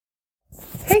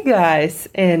Hey guys,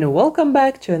 and welcome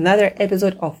back to another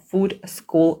episode of Food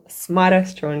School Smarter,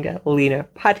 Stronger, Leaner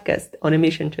podcast on a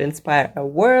mission to inspire a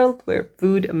world where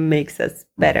food makes us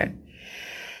better.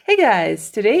 Hey guys,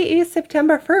 today is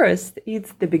September 1st.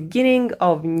 It's the beginning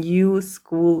of new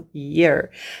school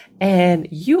year and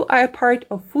you are part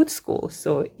of food school,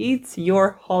 so it's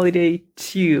your holiday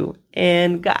too.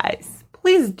 And guys,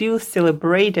 please do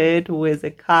celebrate it with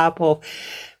a cup of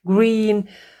green,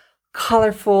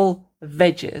 colorful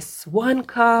veggies. 1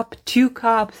 cup, 2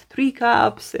 cups, 3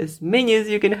 cups, as many as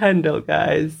you can handle,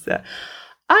 guys.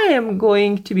 I am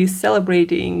going to be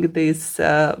celebrating this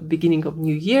beginning of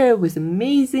new year with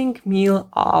amazing meal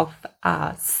of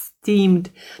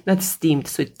sauteed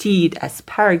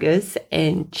asparagus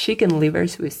and chicken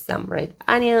livers with some red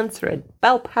onions, red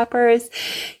bell peppers,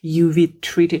 UV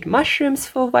treated mushrooms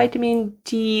for vitamin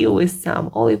D with some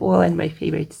olive oil and my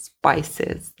favorite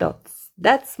spices.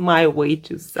 That's my way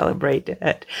to celebrate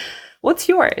it. What's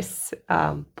yours?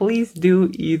 Please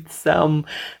do eat some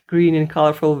green and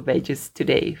colorful veggies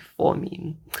today for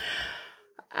me.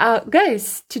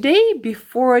 Guys, today,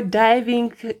 before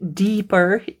diving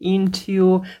deeper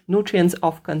into nutrients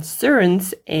of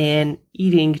concerns and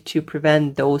eating to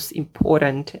prevent those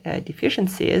important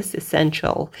deficiencies,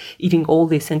 eating all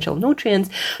the essential nutrients,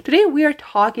 today we are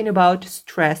talking about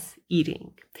stress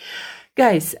eating.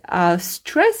 Guys,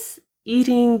 stress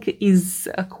eating is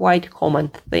a quite common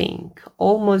thing.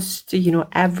 Almost,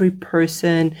 every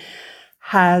person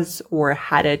has or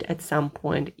had it at some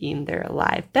point in their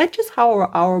life. That's just how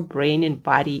our brain and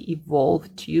body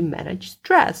evolved to manage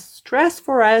stress. Stress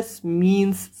for us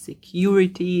means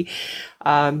security,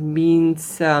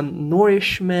 means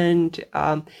nourishment.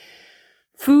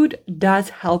 Food does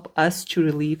help us to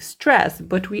relieve stress,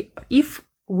 but if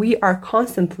we are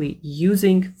constantly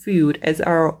using food as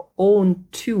our own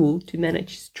tool to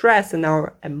manage stress and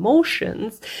our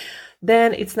emotions,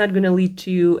 then it's not going to lead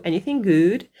to anything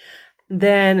good.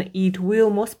 Then it will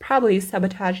most probably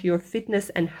sabotage your fitness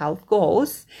and health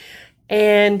goals.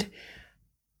 And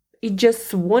it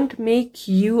just won't make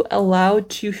you allowed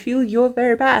to feel your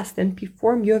very best and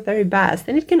perform your very best.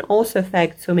 And it can also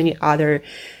affect so many other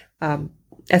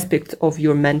aspects of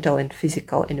your mental and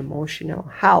physical and emotional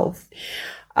health.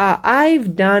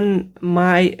 I've done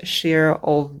my share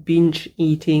of binge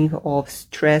eating, of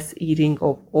stress eating,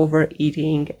 of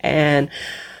overeating, and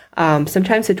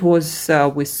sometimes it was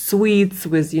with sweets,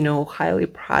 with, highly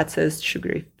processed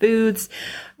sugary foods.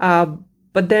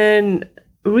 But then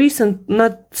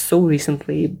not so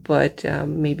recently, but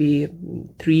maybe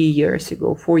 4 years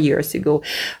ago,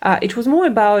 it was more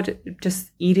about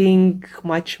just eating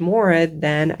much more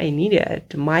than I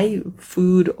needed. My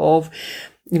food of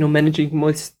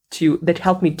that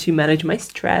helped me to manage my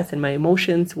stress and my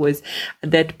emotions was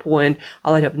at that point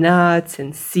a lot of nuts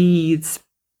and seeds.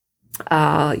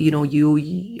 I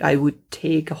would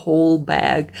take a whole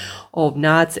bag of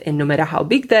nuts, and no matter how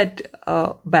big that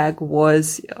bag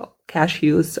was,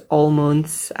 cashews,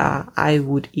 almonds, I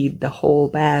would eat the whole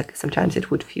bag. Sometimes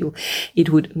it would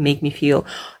make me feel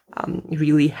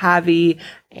really heavy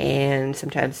and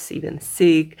sometimes even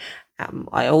sick.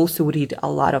 I also would eat a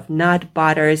lot of nut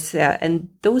butters, and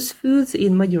those foods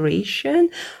in moderation,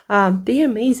 they're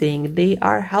amazing. They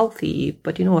are healthy,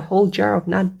 but a whole jar of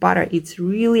nut butter, it's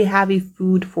really heavy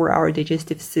food for our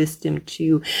digestive system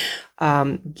to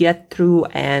get through.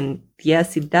 And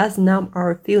yes, it does numb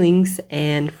our feelings,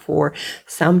 and for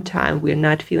some time we're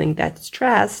not feeling that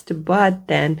stressed, but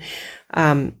then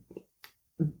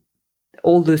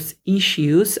all those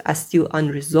issues are still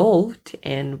unresolved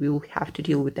and we'll have to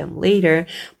deal with them later.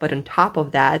 But on top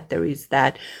of that, there is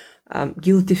that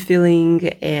guilty feeling,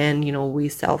 and we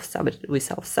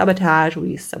self-sabotage,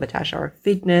 we sabotage our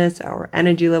fitness, our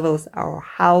energy levels, our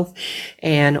health,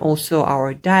 and also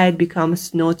our diet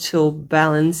becomes not so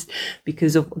balanced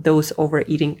because of those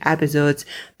overeating episodes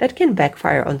that can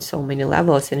backfire on so many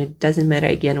levels. And it doesn't matter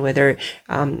again whether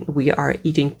we are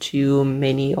eating too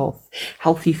many of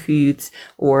healthy foods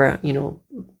or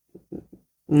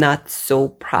not so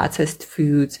processed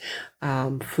foods,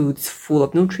 foods full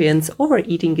of nutrients.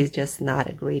 Overeating is just not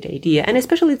a great idea. And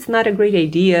especially it's not a great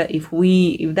idea if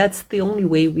that's the only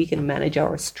way we can manage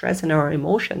our stress and our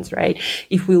emotions, right?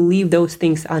 If we leave those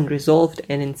things unresolved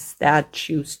and instead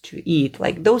choose to eat,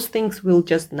 like those things will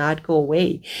just not go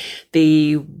away.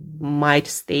 They might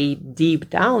stay deep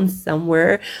down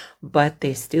somewhere, but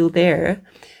they're still there.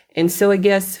 And so I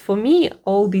guess for me,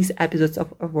 all these episodes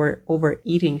of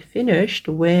overeating finished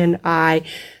when I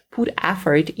put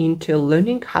effort into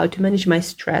learning how to manage my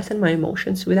stress and my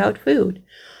emotions without food.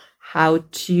 I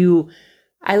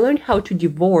learned how to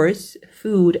divorce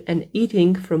food and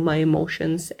eating from my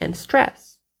emotions and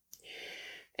stress.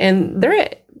 And there are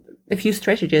a few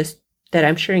strategies that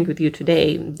I'm sharing with you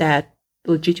today that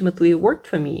legitimately worked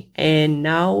for me. And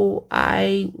now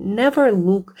I never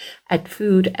look at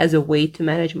food as a way to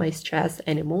manage my stress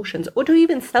and emotions or to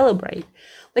even celebrate.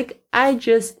 Like, I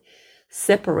just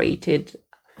separated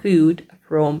food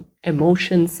from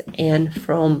emotions and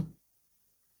from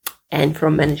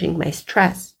managing my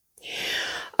stress.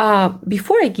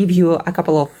 Before I give you a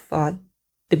couple of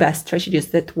the best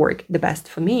strategies that work the best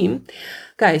for me,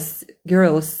 guys,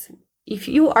 girls, if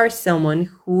you are someone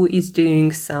who is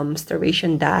doing some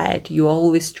starvation diet, you're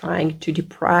always trying to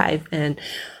deprive and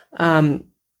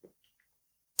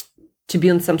to be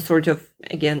on some sort of,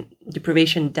 again,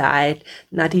 deprivation diet,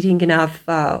 not eating enough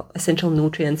essential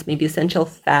nutrients, maybe essential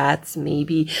fats,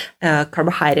 maybe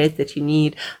carbohydrates that you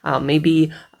need,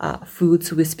 maybe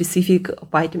foods with specific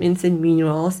vitamins and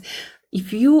minerals.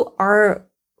 If you are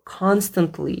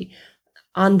constantly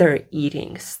under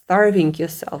eating, starving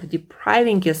yourself,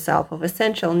 depriving yourself of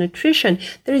essential nutrition,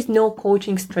 there is no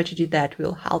coaching strategy that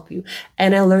will help you.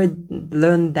 And I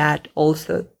learned that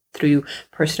also through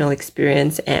personal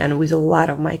experience and with a lot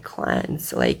of my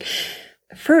clients. Like,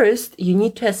 first, you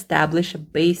need to establish a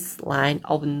baseline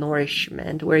of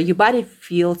nourishment where your body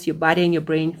and your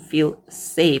brain feel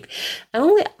safe. And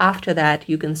only after that,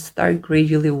 you can start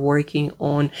gradually working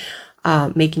on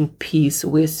making peace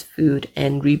with food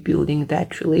and rebuilding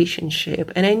that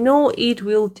relationship. And I know it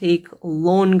will take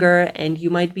longer and you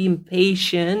might be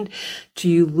impatient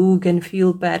to look and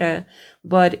feel better.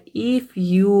 But if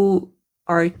you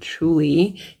are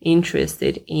truly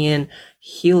interested in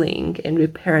healing and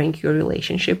repairing your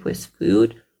relationship with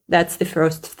food, that's the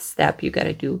first step you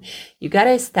gotta do. You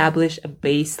gotta establish a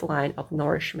baseline of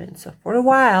nourishment. So for a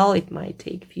while, it might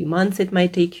take a few months, it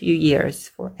might take a few years.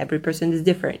 For every person is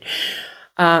different.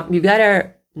 You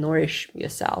gotta nourish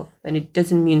yourself. And it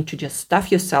doesn't mean to just stuff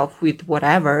yourself with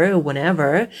whatever,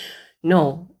 whenever.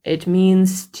 No, it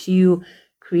means to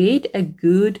create a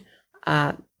good,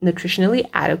 nutritionally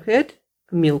adequate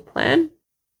meal plan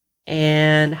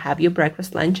and have your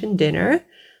breakfast, lunch, and dinner.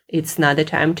 It's not the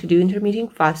time to do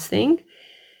intermittent fasting.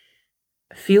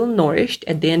 Feel nourished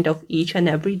at the end of each and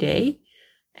every day.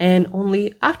 And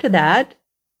only after that,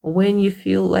 when you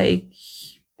feel like,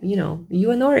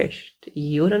 you are nourished,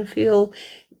 you don't feel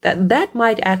that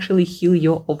might actually heal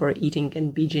your overeating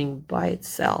and binging by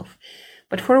itself.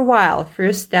 But for a while,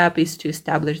 first step is to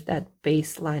establish that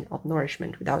baseline of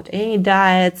nourishment without any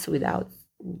diets, without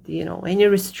any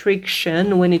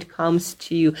restriction when it comes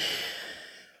to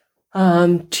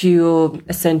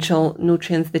essential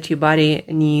nutrients that your body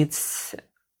needs.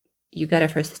 You gotta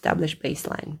first establish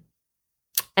baseline.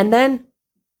 And then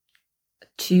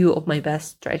 2 of my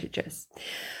best strategies.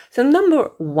 So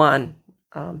number 1,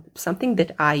 something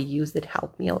that I use that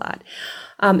helped me a lot.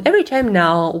 Every time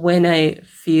now when I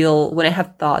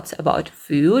have thoughts about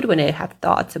food, when I have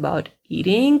thoughts about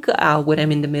eating, when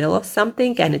I'm in the middle of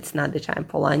something and it's not the time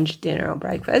for lunch, dinner, or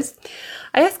breakfast,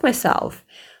 I ask myself,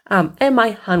 am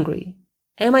I hungry?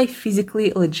 Am I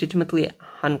physically, legitimately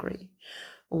hungry?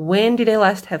 When did I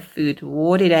last have food?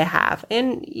 What did I have?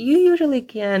 And you usually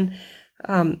can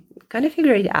kind of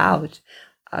figure it out.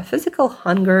 Physical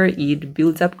hunger, it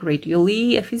builds up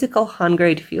gradually. A physical hunger,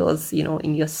 it feels,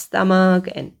 in your stomach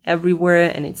and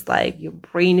everywhere. And it's like your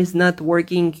brain is not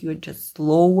working. You're just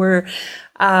slower.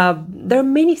 There are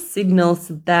many signals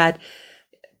that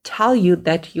tell you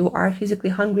that you are physically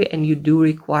hungry and you do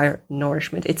require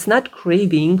nourishment. It's not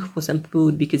craving for some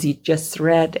food because you just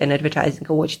read an advertising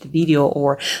or watched a video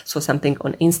or saw something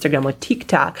on Instagram or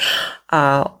TikTok,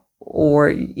 or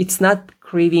it's not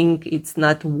craving, it's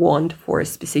not want for a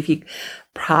specific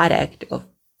product of,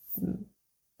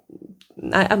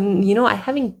 I'm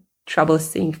having trouble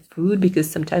saying food because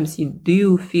sometimes you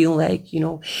do feel like,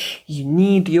 you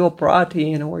need your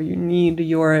protein or you need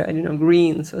your,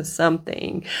 greens or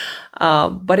something.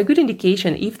 But a good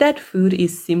indication, if that food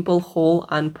is simple, whole,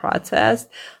 unprocessed,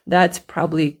 that's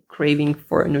probably craving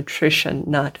for nutrition,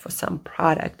 not for some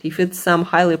product. If it's some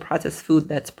highly processed food,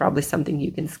 that's probably something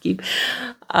you can skip.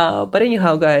 But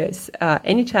anyhow, guys,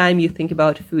 anytime you think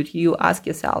about food, you ask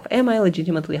yourself, am I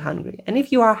legitimately hungry? And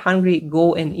if you are hungry,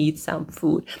 go and eat some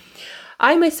food.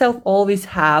 I myself always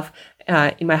have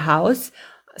in my house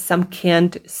some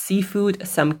canned seafood,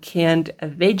 some canned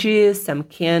veggies, some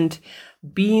canned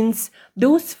beans.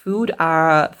 Those foods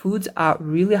are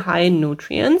really high in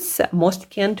nutrients.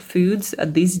 Most canned foods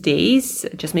these days,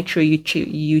 just make sure you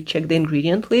check the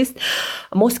ingredient list.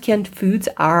 Most canned foods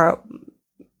are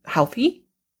healthy.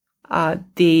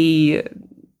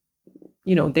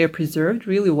 They're preserved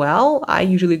really well. I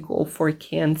usually go for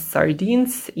canned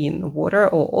sardines in water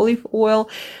or olive oil.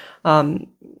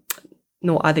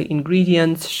 no other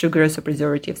ingredients, sugars or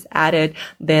preservatives added,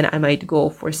 then I might go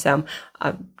for some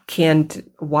canned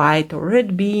white or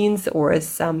red beans, or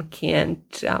some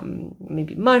canned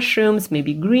maybe mushrooms,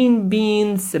 maybe green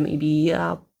beans, maybe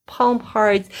palm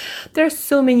hearts. There are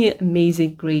so many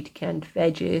amazing, great canned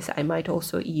veggies. I might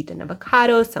also eat an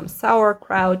avocado, some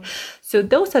sauerkraut. So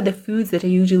those are the foods that I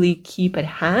usually keep at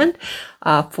hand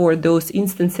for those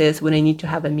instances when I need to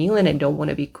have a meal and I don't want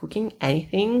to be cooking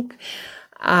anything.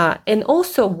 And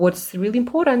also what's really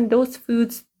important, those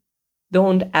foods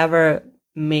don't ever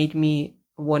make me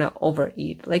want to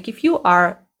overeat. Like if you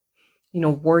are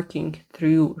working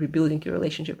through rebuilding your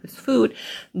relationship with food,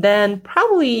 then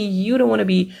probably you don't want to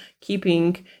be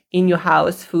keeping in your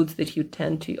house foods that you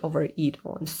tend to overeat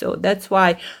on. So that's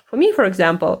why, for me, for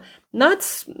example,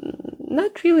 nuts,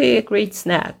 not really a great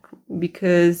snack,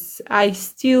 because I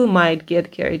still might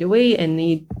get carried away and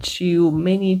eat too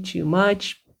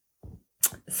much.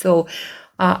 So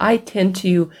I tend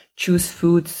to choose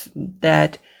foods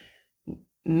that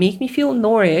make me feel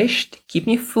nourished, keep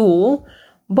me full,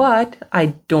 but I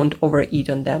don't overeat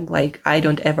on them. Like I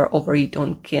don't ever overeat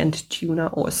on canned tuna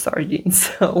or sardines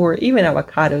or even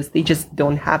avocados. They just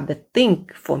don't have the thing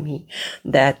for me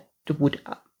that would,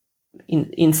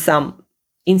 in some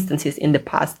instances in the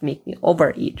past, make me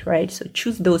overeat, right? So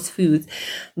choose those foods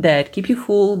that keep you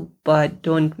full, but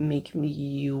don't make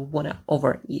you want to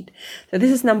overeat. So this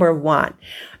is number one.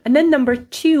 And then number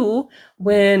two,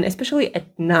 when, especially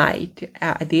at night,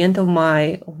 at the end of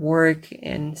my work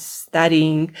and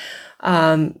studying,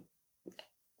 I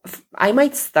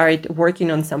might start working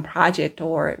on some project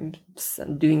or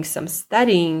doing some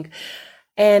studying,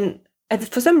 and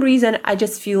for some reason, I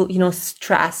just feel,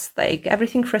 stressed, like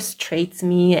everything frustrates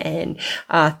me and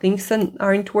things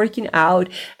aren't working out.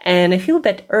 And I feel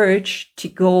that urge to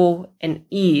go and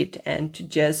eat and to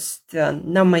just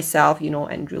numb myself,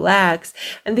 and relax.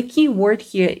 And the key word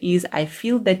here is I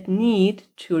feel that need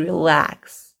to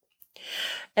relax.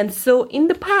 And so in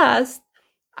the past,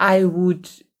 I would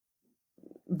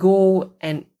go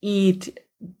and eat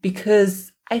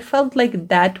because I felt like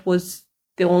that was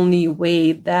the only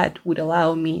way that would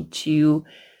allow me to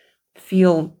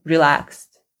feel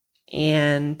relaxed,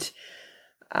 and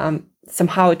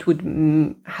somehow it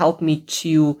would help me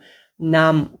to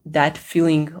numb that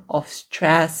feeling of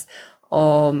stress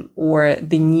or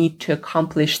the need to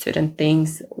accomplish certain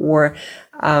things, or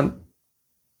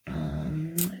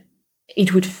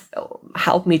it would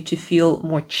help me to feel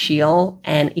more chill.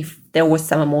 And if there was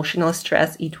some emotional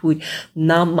stress, it would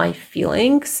numb my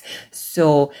feelings.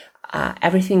 So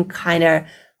everything kind of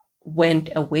went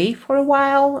away for a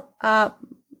while. I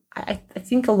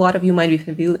think a lot of you might be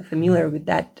familiar with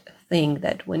that thing,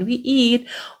 that when we eat,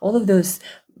 all of those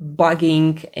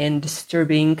bugging and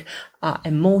disturbing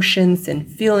emotions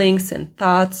and feelings and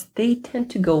thoughts, they tend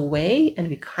to go away, and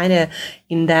we kind of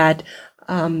in that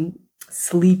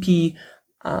sleepy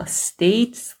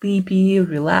state, sleepy,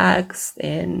 relaxed,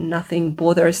 and nothing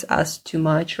bothers us too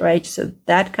much, right? So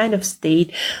that kind of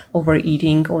state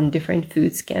overeating on different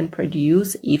foods can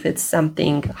produce, if it's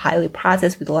something highly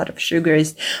processed with a lot of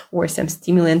sugars or some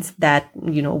stimulants, that,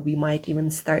 we might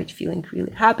even start feeling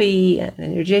really happy and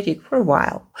energetic for a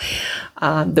while.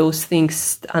 Those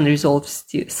things, unresolved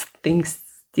things,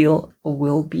 still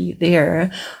will be there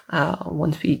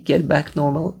once we get back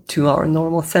to our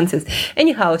normal senses.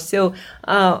 Anyhow, so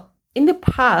in the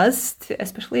past,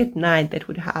 especially at night, that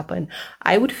would happen.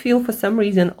 I would feel for some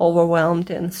reason overwhelmed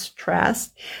and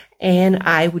stressed, and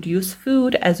I would use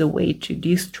food as a way to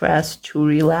de-stress, to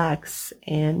relax,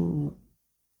 and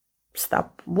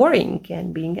stop worrying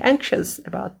and being anxious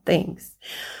about things.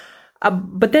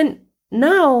 But then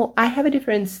now I have a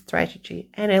different strategy,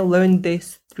 and I learned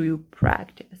this through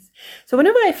practice. So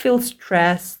whenever I feel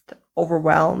stressed,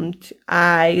 overwhelmed,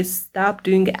 I stop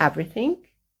doing everything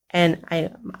and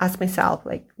I ask myself,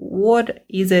 like, what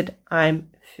is it I'm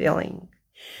feeling?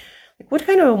 Like, what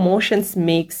kind of emotions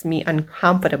makes me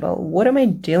uncomfortable? What am I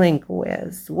dealing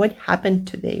with? What happened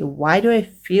today? Why do I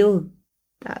feel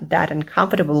that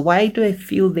uncomfortable? Why do I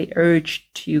feel the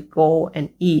urge to go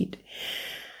and eat?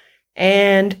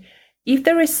 And if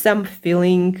there is some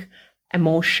feeling,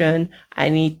 emotion I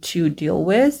need to deal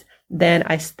with, then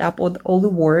I stop with all the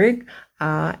work.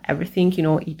 Everything,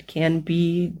 it can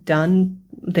be done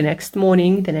the next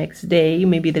morning, the next day,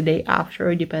 maybe the day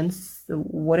after, it depends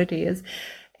what it is.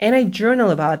 And I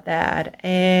journal about that,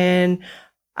 and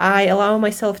I allow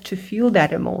myself to feel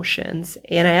that emotions.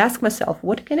 And I ask myself,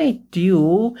 what can I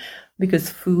do? Because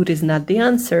food is not the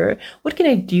answer. What can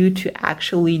I do to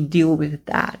actually deal with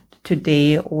that?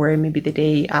 today or maybe the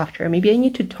day after. Maybe I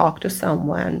need to talk to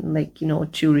someone, like,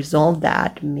 to resolve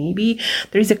that. Maybe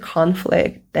there is a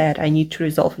conflict that I need to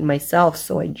resolve in myself,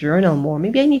 so I journal more.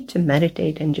 Maybe I need to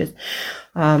meditate and just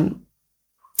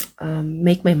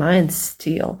make my mind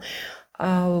still.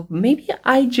 Maybe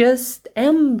I just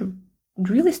am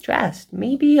really stressed.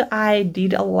 Maybe I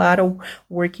did a lot of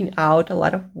working out, a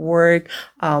lot of work,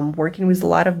 working with a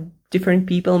lot of different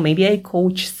people. Maybe I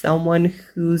coach someone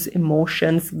whose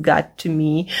emotions got to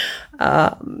me.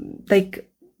 I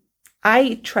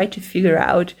try to figure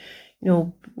out,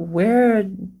 where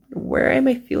am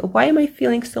I feeling? Why am I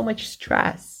feeling so much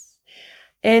stress?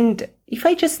 And if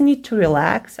I just need to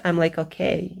relax, I'm like,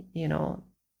 okay,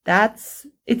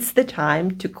 it's the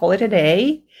time to call it a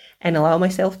day and allow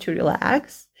myself to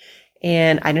relax.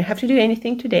 And I don't have to do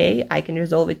anything today. I can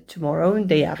resolve it tomorrow and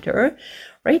day after.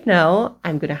 Right now,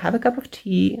 I'm going to have a cup of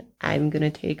tea. I'm going to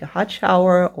take a hot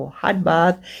shower or hot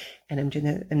bath. And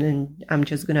then I'm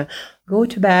just going to go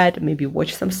to bed, maybe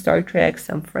watch some Star Trek,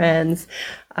 some Friends,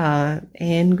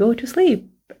 and go to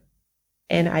sleep.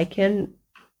 And I can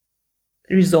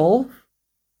resolve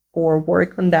or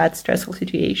work on that stressful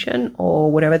situation or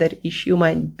whatever that issue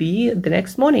might be the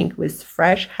next morning with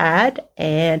fresh head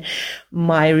and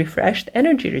my refreshed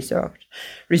energy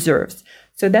reserves.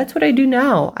 So that's what I do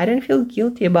now. I don't feel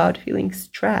guilty about feeling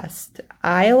stressed.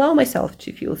 I allow myself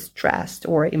to feel stressed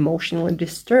or emotionally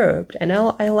disturbed, and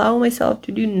I allow myself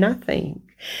to do nothing.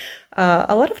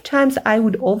 A lot of times I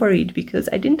would overeat because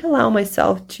I didn't allow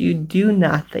myself to do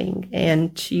nothing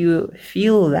and to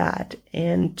feel that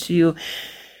and to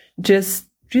just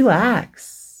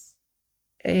relax.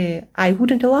 I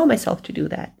wouldn't allow myself to do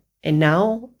that. And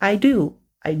now I do.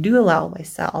 I do allow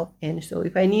myself. And so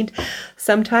if I need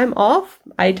some time off,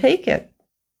 I take it.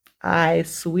 I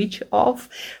switch off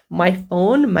my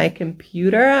phone, my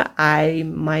computer. I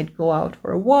might go out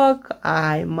for a walk.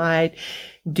 I might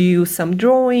do some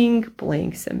drawing,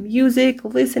 playing some music,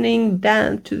 listening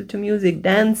to music,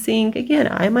 dancing. Again,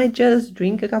 I might just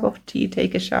drink a cup of tea,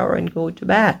 take a shower, and go to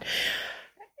bed.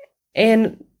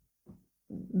 And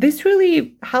this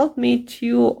really helped me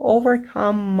to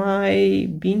overcome my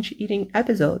binge eating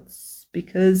episodes,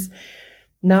 because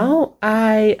now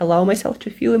I allow myself to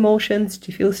feel emotions,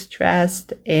 to feel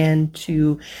stressed, and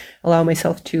to allow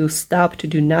myself to stop, to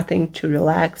do nothing, to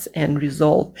relax and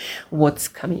resolve what's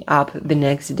coming up the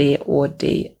next day or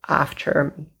day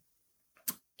after.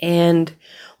 And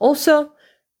also,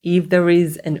 if there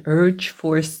is an urge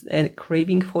for a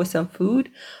craving for some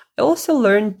food, I also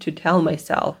learned to tell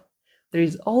myself, there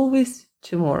is always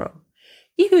tomorrow.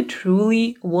 If you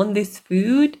truly want this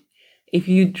food, if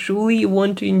you truly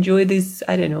want to enjoy this,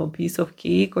 piece of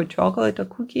cake or chocolate or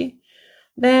cookie,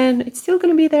 then it's still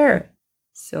going to be there.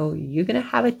 So you're going to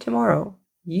have it tomorrow.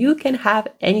 You can have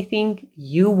anything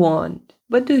you want,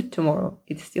 but do it tomorrow.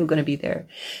 It's still going to be there.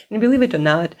 And believe it or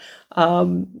not,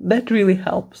 that really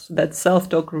helps. That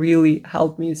self-talk really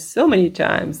helped me so many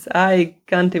times. I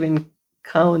can't even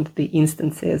count the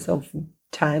instances of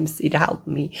times it helped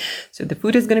me. So the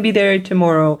food is going to be there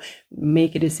tomorrow.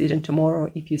 Make a decision tomorrow.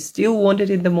 If you still want it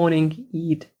in the morning,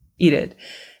 eat it.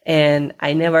 And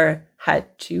I never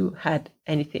had to have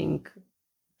anything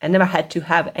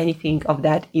of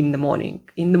that in the morning.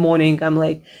 In the morning, I'm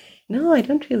like, no, I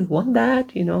don't really want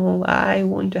that. I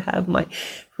want to have my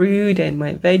fruit and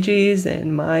my veggies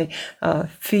and my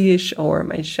fish or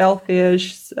my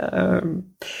shellfish.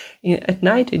 At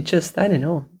night, it just,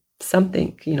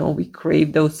 something, we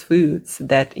crave those foods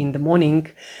that in the morning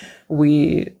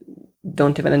we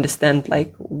don't even understand,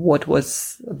 like, what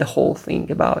was the whole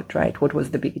thing about, right? What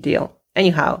was the big deal?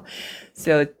 Anyhow,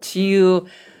 so to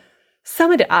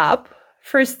sum it up,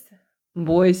 first,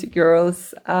 boys,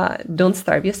 girls, don't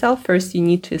starve yourself. First, you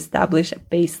need to establish a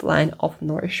baseline of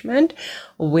nourishment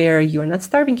where you're not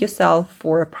starving yourself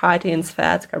for proteins,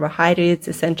 fats, carbohydrates,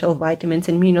 essential vitamins,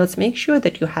 and minerals. Make sure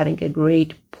that you're having a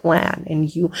great plan,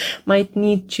 and you might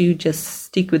need to just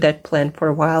stick with that plan for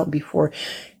a while before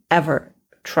ever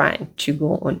trying to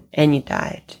go on any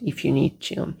diet if you need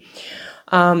to.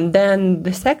 Then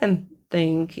the second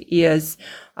thing is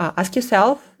ask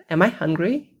yourself, am I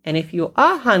hungry? And if you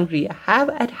are hungry, have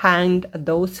at hand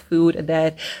those food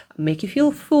that make you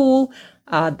feel full,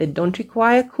 that don't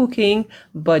require cooking,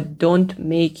 but don't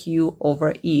make you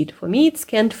overeat. For me, it's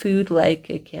canned food like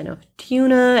a can of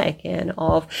tuna, a can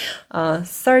of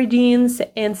sardines,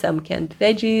 and some canned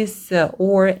veggies,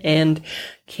 and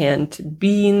canned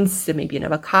beans, maybe an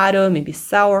avocado, maybe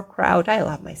sauerkraut. I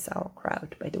love my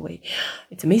sauerkraut, by the way.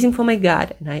 It's amazing for my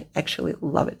gut, and I actually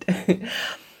love it.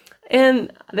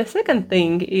 And the second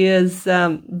thing is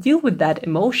deal with that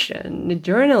emotion,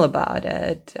 journal about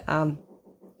it.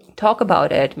 talk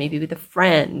about it, maybe with a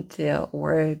friend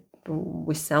or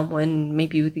with someone,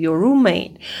 maybe with your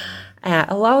roommate.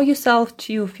 Allow yourself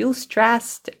to feel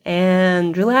stressed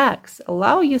and relax.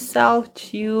 Allow yourself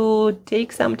to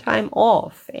take some time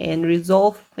off and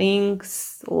resolve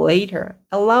things later.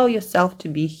 Allow yourself to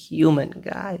be human,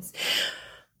 guys.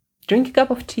 Drink a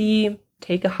cup of tea,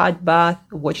 take a hot bath,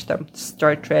 watch some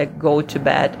Star Trek, go to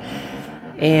bed.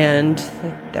 And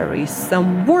there is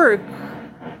some work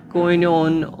going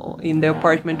on in the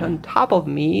apartment on top of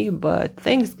me, but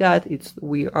thanks God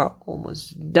we are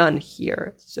almost done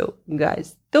here. So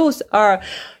guys, those are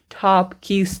top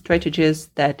key strategies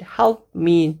that help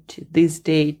me to this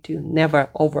day to never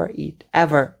overeat,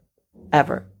 ever.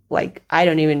 Like, I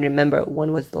don't even remember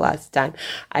when was the last time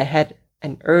I had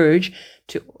an urge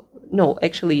to, no,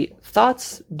 actually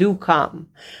thoughts do come,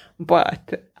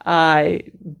 but I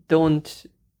don't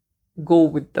go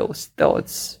with those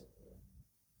thoughts.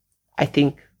 I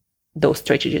think those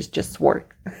strategies just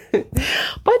work.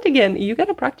 But again, you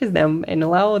gotta practice them and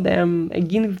allow them,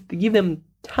 again, give them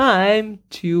time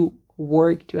to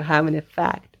work, to have an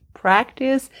effect.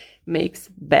 Practice makes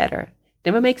better.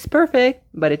 Never makes perfect,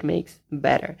 but it makes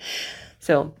better.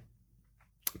 So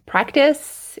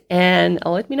practice and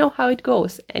let me know how it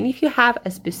goes. And if you have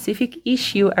a specific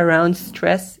issue around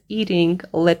stress eating,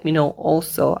 let me know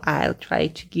also. I'll try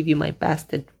to give you my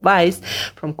best advice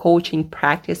from coaching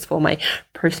practice for my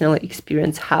personal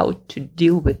experience, how to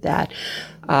deal with that.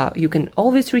 You can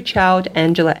always reach out,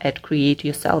 Angela at Create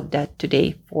Yourself That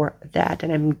Today for that.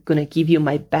 And I'm going to give you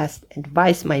my best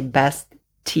advice, my best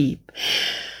tip.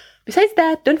 Besides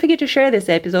that, don't forget to share this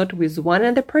episode with one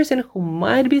other person who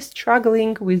might be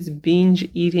struggling with binge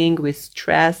eating, with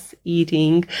stress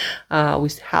eating,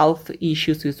 with health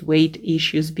issues, with weight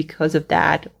issues. Because of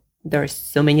that, there are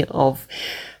so many of,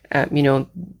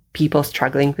 people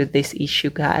struggling with this issue,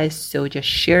 guys. So just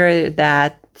share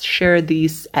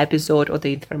this episode or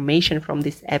the information from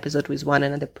this episode with one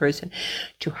another person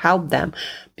to help them.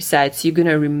 Besides, you're going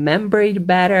to remember it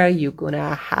better. You're going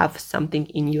to have something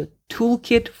in your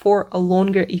toolkit for a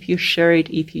longer if you share it,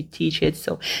 if you teach it.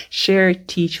 So share,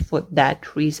 teach for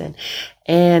that reason,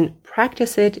 and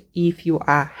practice it if you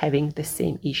are having the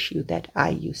same issue that I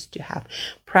used to have.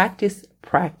 Practice.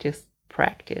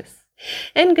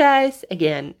 And guys,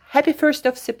 again, happy 1st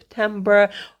of September.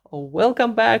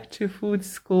 Welcome back to Food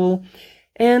School,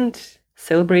 and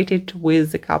celebrate it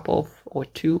with a cup of, or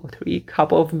 2 or 3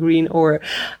 cup of green or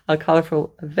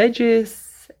colorful veggies.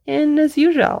 And as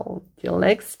usual, till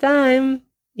next time,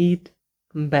 eat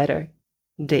better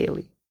daily.